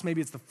spouse,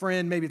 maybe it's the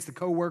friend, maybe it's the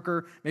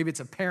coworker, maybe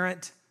it's a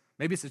parent,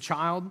 maybe it's a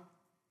child.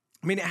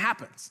 I mean, it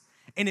happens.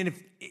 And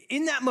if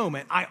in that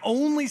moment, I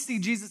only see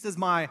Jesus as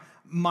my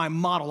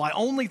model, I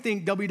only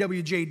think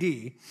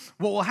WWJD,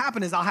 what will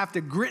happen is I'll have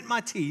to grit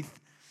my teeth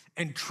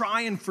and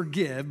try and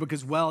forgive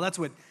because, well, that's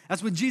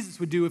what Jesus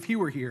would do if he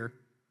were here.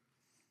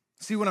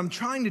 See, what I'm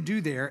trying to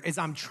do there is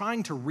I'm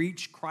trying to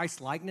reach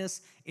Christ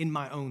likeness in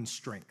my own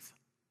strength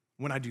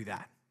when I do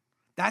that.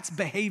 That's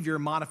behavior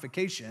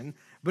modification.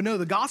 But no,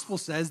 the gospel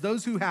says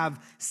those who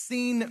have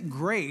seen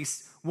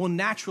grace will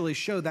naturally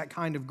show that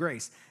kind of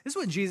grace. This is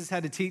what Jesus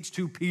had to teach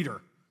to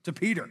Peter,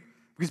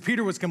 because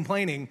Peter was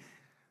complaining,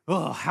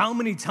 oh, how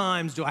many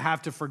times do I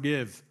have to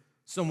forgive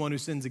someone who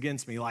sins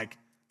against me? Like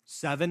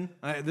 7?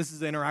 This is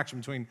the interaction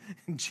between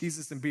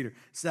Jesus and Peter.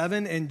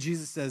 7, and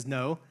Jesus says,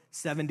 no,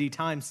 70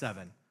 times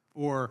 7,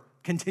 or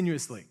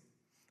continuously.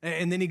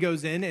 And then he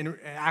goes in, and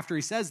after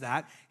he says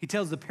that, he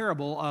tells the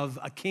parable of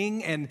a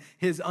king and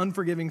his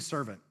unforgiving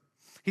servant.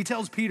 He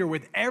tells Peter,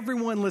 with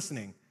everyone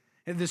listening,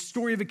 the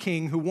story of a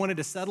king who wanted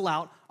to settle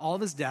out all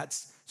of his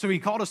debts. So he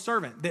called a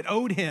servant that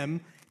owed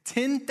him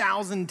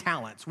 10,000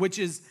 talents, which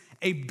is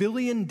 1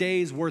 billion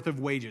days worth of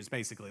wages,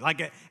 basically,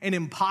 like an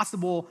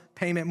impossible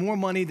payment, more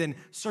money than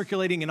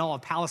circulating in all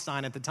of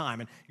Palestine at the time.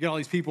 And you got all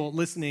these people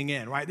listening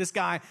in, right? This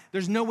guy,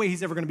 there's no way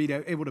he's ever going to be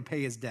able to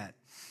pay his debt.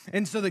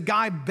 And so the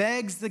guy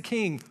begs the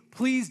king,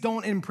 please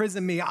don't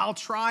imprison me. I'll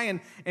try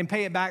and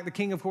pay it back. The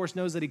king, of course,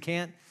 knows that he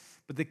can't.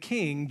 But the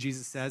king,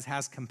 Jesus says,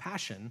 has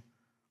compassion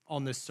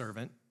on this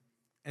servant.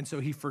 And so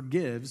he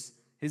forgives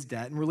his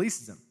debt and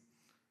releases him.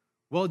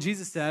 Well,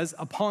 Jesus says,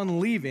 upon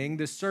leaving,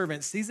 this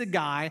servant sees a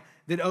guy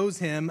that owes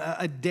him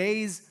a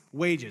day's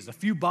wages, a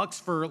few bucks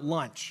for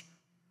lunch.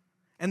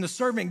 And the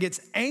servant gets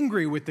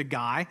angry with the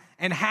guy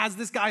and has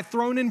this guy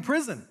thrown in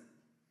prison.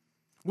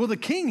 Well, the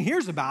king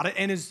hears about it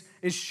and is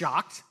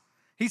shocked.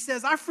 He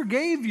says, I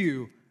forgave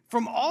you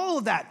from all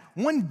of that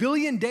 1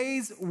 billion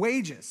days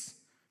wages.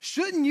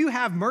 Shouldn't you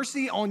have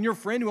mercy on your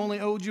friend who only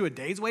owed you a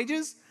day's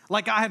wages,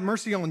 like I had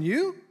mercy on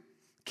you?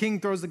 King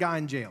throws the guy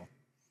in jail.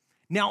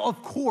 Now,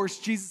 of course,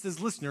 Jesus'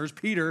 listeners,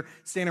 Peter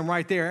standing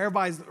right there,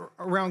 everybody's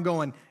around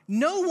going,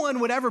 no one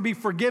would ever be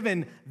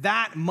forgiven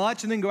that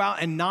much and then go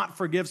out and not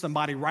forgive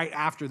somebody right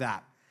after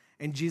that.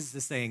 And Jesus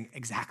is saying,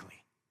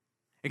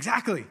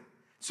 exactly.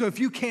 So if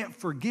you can't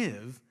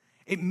forgive,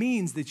 it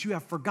means that you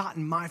have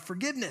forgotten my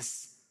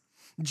forgiveness.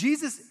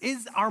 Jesus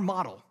is our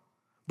model,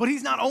 but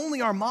he's not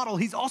only our model,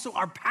 he's also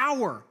our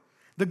power.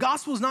 The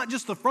gospel is not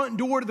just the front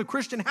door to the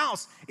Christian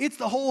house, it's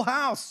the whole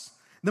house.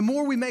 The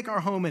more we make our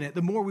home in it,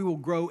 the more we will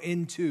grow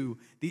into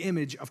the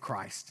image of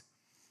Christ.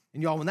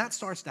 And y'all, when that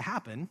starts to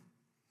happen,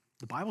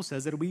 the Bible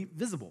says it'll be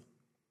visible.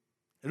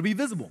 It'll be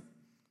visible.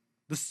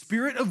 The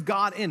Spirit of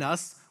God in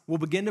us will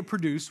begin to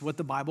produce what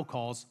the Bible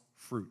calls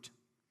fruit.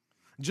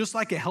 Just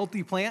like a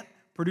healthy plant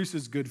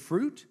produces good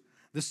fruit,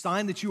 the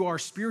sign that you are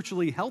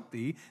spiritually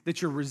healthy,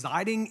 that you're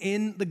residing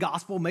in the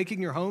gospel,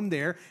 making your home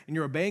there, and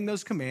you're obeying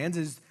those commands,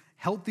 is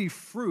healthy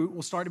fruit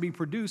will start to be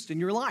produced in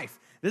your life.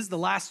 This is the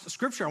last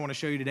scripture I want to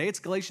show you today. It's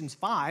Galatians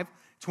 5,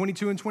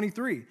 22 and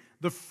 23.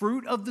 The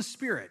fruit of the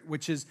Spirit,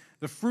 which is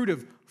the fruit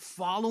of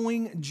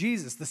following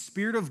Jesus, the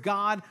Spirit of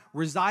God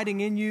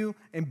residing in you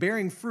and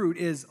bearing fruit,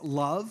 is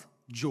love,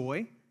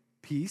 joy,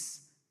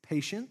 peace,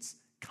 patience,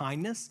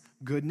 kindness,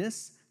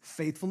 goodness,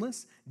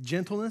 faithfulness,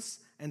 gentleness,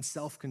 and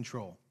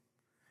self-control.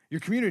 Your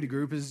community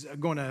group is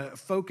going to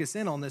focus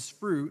in on this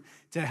fruit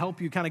to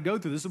help you kind of go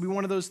through. This will be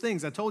one of those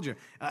things I told you,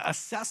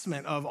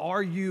 assessment of,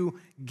 are you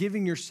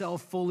giving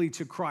yourself fully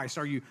to Christ?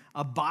 Are you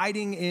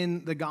abiding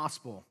in the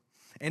gospel?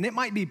 And it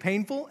might be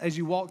painful as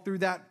you walk through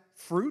that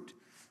fruit,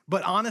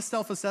 but honest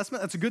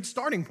self-assessment, that's a good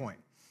starting point.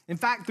 In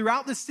fact,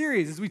 throughout this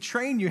series, as we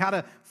train you how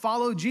to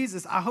follow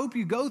Jesus, I hope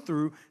you go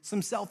through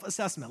some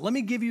self-assessment. Let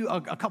me give you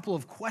a couple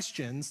of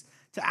questions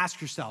to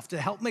ask yourself to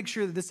help make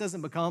sure that this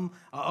doesn't become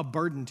a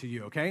burden to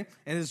you, okay?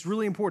 And it's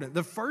really important.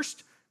 The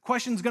first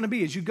question is going to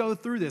be, as you go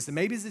through this, and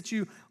maybe it's that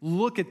you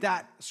look at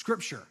that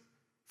scripture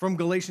from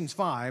Galatians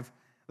 5,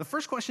 the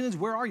first question is,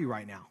 where are you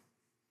right now?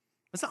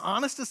 It's an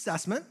honest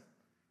assessment,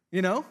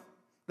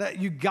 that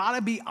you got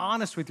to be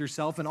honest with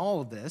yourself in all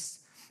of this.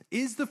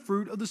 Is the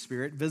fruit of the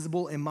Spirit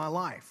visible in my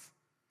life?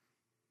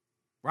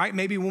 Right?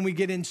 Maybe when we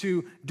get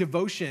into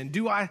devotion,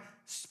 do I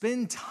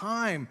spend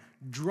time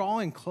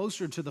drawing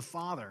closer to the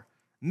Father?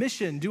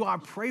 Mission, do I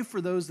pray for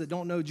those that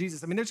don't know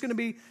Jesus? I mean, there's going to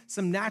be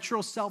some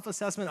natural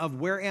self-assessment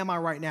of where am I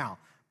right now?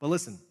 But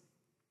listen,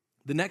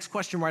 the next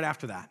question right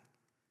after that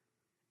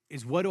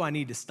is, what do I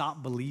need to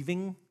stop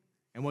believing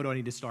and what do I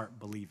need to start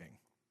believing?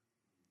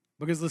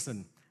 Because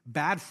listen,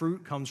 bad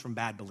fruit comes from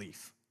bad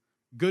belief.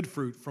 Good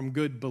fruit from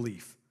good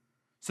belief.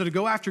 So to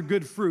go after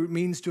good fruit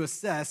means to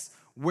assess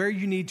where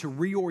you need to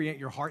reorient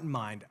your heart and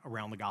mind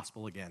around the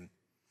gospel again.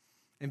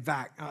 In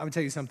fact, I'm going to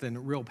tell you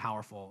something real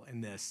powerful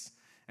in this.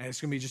 And it's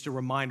going to be just a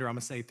reminder I'm going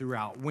to say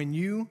throughout. When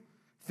you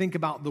think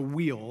about the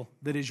wheel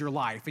that is your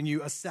life and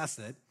you assess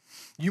it,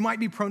 you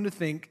might be prone to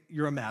think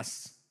you're a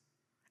mess.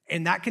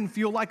 And that can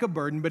feel like a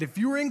burden. But if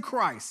you're in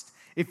Christ,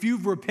 if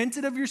you've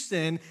repented of your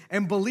sin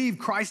and believe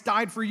Christ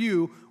died for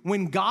you,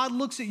 when God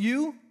looks at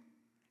you,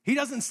 he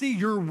doesn't see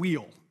your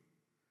wheel.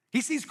 He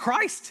sees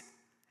Christ,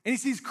 and he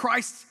sees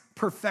Christ's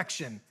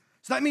perfection.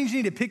 So that means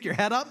you need to pick your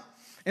head up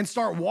and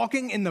start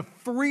walking in the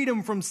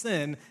freedom from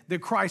sin that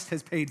Christ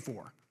has paid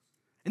for.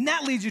 And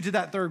that leads you to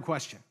that third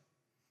question.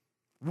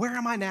 Where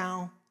am I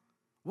now?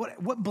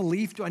 What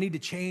belief do I need to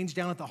change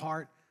down at the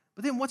heart?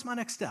 But then what's my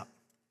next step?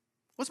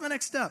 What's my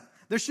next step?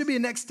 There should be a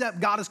next step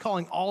God is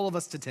calling all of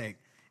us to take.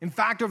 In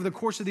fact, over the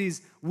course of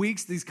these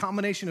weeks, these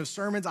combination of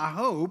sermons, I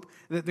hope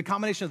that the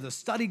combination of the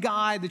study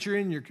guide that you're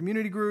in your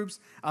community groups,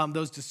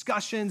 those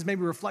discussions,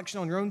 maybe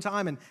reflection on your own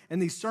time,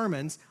 and these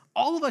sermons,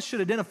 all of us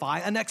should identify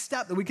a next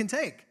step that we can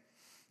take.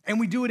 And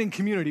we do it in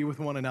community with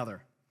one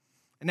another.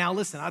 And now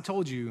listen, I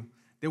told you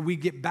that we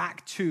get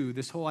back to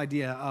this whole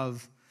idea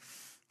of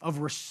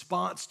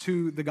response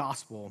to the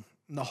gospel.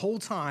 And the whole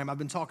time I've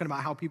been talking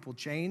about how people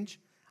change.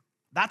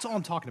 That's all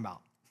I'm talking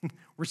about.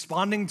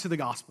 Responding to the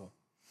gospel.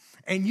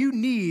 And you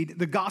need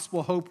the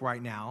gospel hope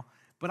right now,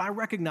 but I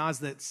recognize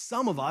that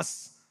some of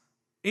us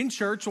in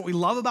church, what we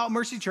love about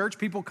Mercy Church,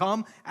 people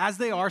come as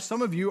they are.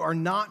 Some of you are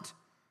not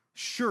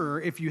sure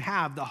if you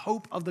have the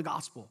hope of the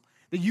gospel,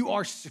 that you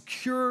are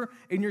secure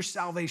in your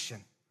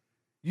salvation.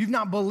 You've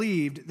not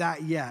believed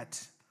that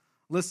yet.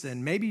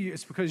 Listen, maybe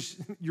it's because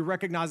you're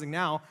recognizing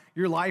now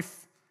your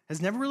life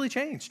has never really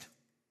changed.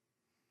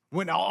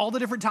 When all the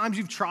different times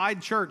you've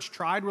tried church,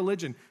 tried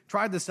religion,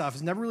 tried this stuff,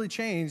 has never really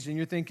changed, and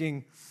you're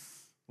thinking,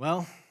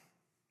 well,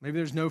 maybe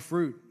there's no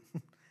fruit.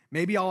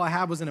 Maybe all I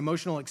had was an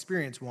emotional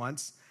experience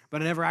once,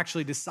 but I never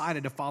actually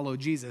decided to follow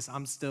Jesus.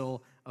 I'm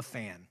still a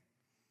fan.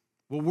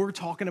 What we're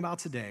talking about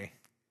today,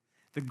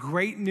 the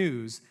great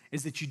news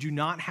is that you do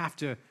not have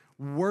to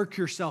work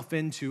yourself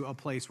into a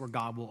place where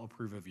God will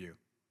approve of you.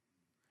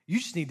 You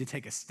just need to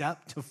take a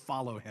step to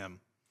follow him.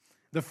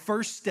 The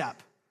first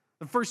step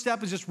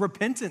is just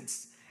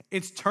repentance.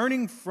 It's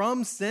turning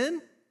from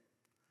sin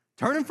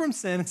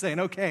and saying,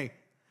 okay,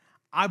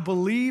 I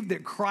believe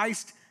that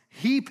Christ,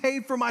 he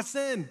paid for my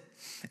sin,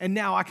 and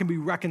now I can be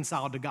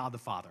reconciled to God the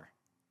Father.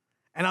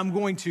 And I'm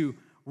going to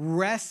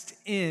rest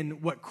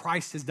in what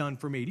Christ has done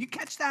for me. Do you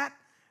catch that?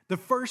 The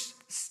first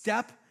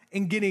step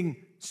in getting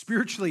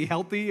spiritually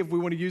healthy, if we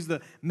want to use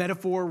the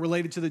metaphor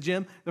related to the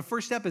gym, the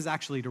first step is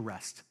actually to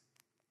rest,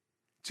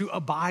 to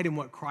abide in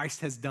what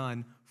Christ has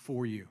done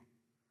for you.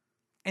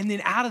 And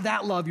then out of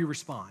that love, you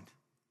respond.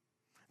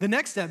 The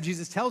next step,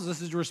 Jesus tells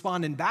us, is to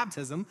respond in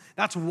baptism.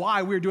 That's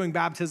why we're doing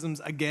baptisms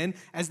again,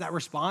 as that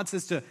response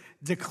is to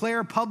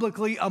declare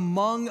publicly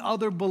among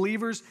other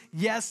believers,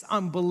 yes,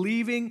 I'm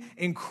believing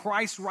in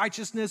Christ's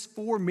righteousness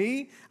for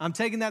me. I'm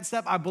taking that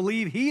step. I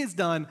believe he has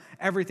done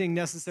everything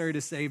necessary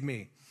to save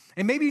me.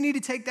 And maybe you need to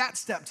take that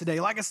step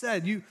today. Like I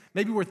said, you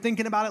maybe were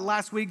thinking about it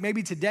last week.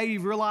 Maybe today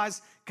you've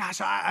realized,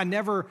 gosh, I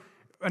never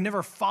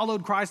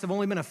followed Christ. I've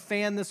only been a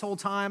fan this whole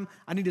time.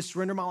 I need to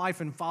surrender my life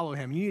and follow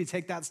him. You need to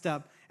take that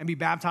step and be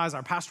baptized.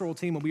 Our pastoral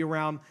team will be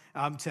around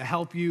to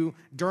help you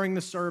during the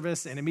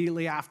service and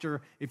immediately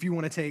after if you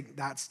want to take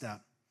that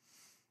step.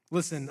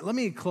 Listen, let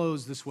me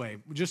close this way.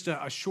 Just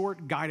a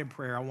short guided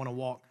prayer I want to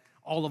walk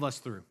all of us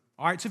through.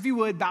 All right, so if you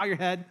would, bow your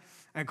head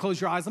and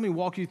close your eyes. Let me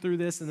walk you through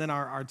this, and then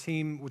our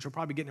team, which will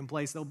probably get in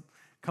place, they'll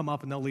come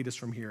up and they'll lead us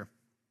from here.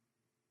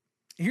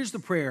 Here's the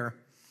prayer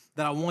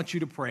that I want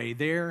you to pray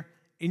there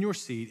in your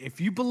seat.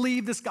 If you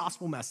believe this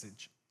gospel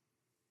message,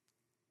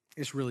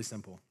 it's really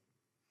simple.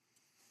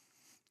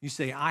 You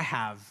say,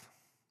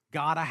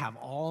 God, I have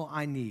all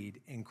I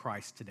need in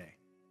Christ today.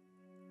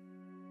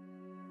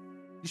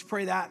 Just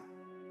pray that.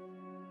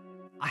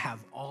 I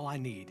have all I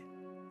need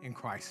in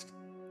Christ.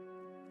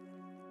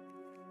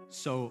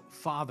 So,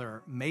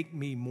 Father, make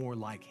me more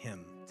like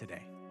him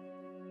today.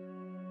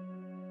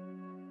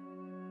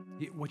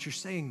 What you're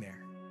saying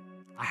there,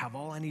 I have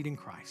all I need in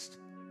Christ.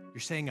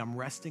 You're saying I'm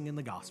resting in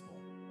the gospel.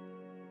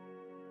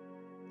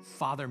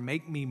 Father,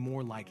 make me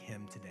more like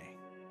him today.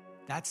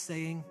 That's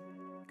saying,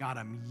 God,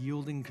 I'm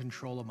yielding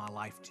control of my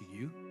life to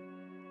you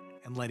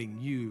and letting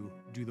you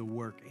do the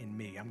work in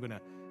me. I'm gonna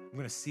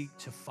seek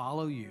to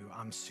follow you.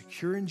 I'm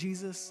secure in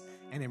Jesus,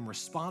 and in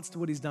response to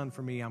what he's done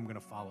for me, I'm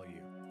gonna follow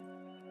you.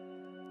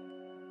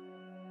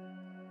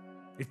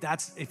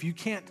 If you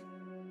can't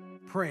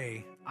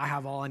pray, I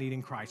have all I need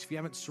in Christ, if you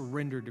haven't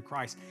surrendered to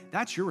Christ,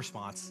 that's your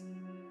response.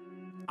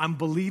 I'm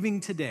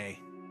believing today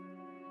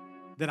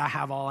that I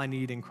have all I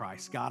need in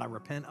Christ. God, I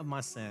repent of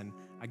my sin.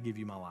 I give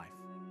you my life.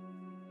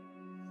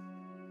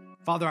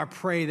 Father, I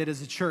pray that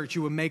as a church,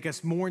 you would make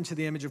us more into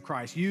the image of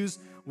Christ. Use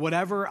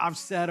whatever I've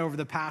said over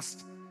the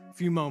past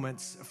few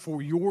moments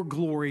for your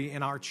glory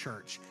in our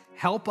church.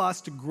 Help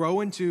us to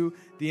grow into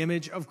the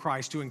image of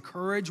Christ, to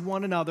encourage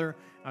one another,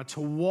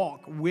 to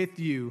walk with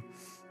you,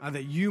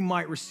 that you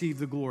might receive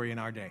the glory in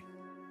our day.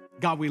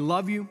 God, we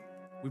love you.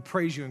 We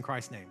praise you in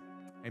Christ's name.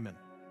 Amen.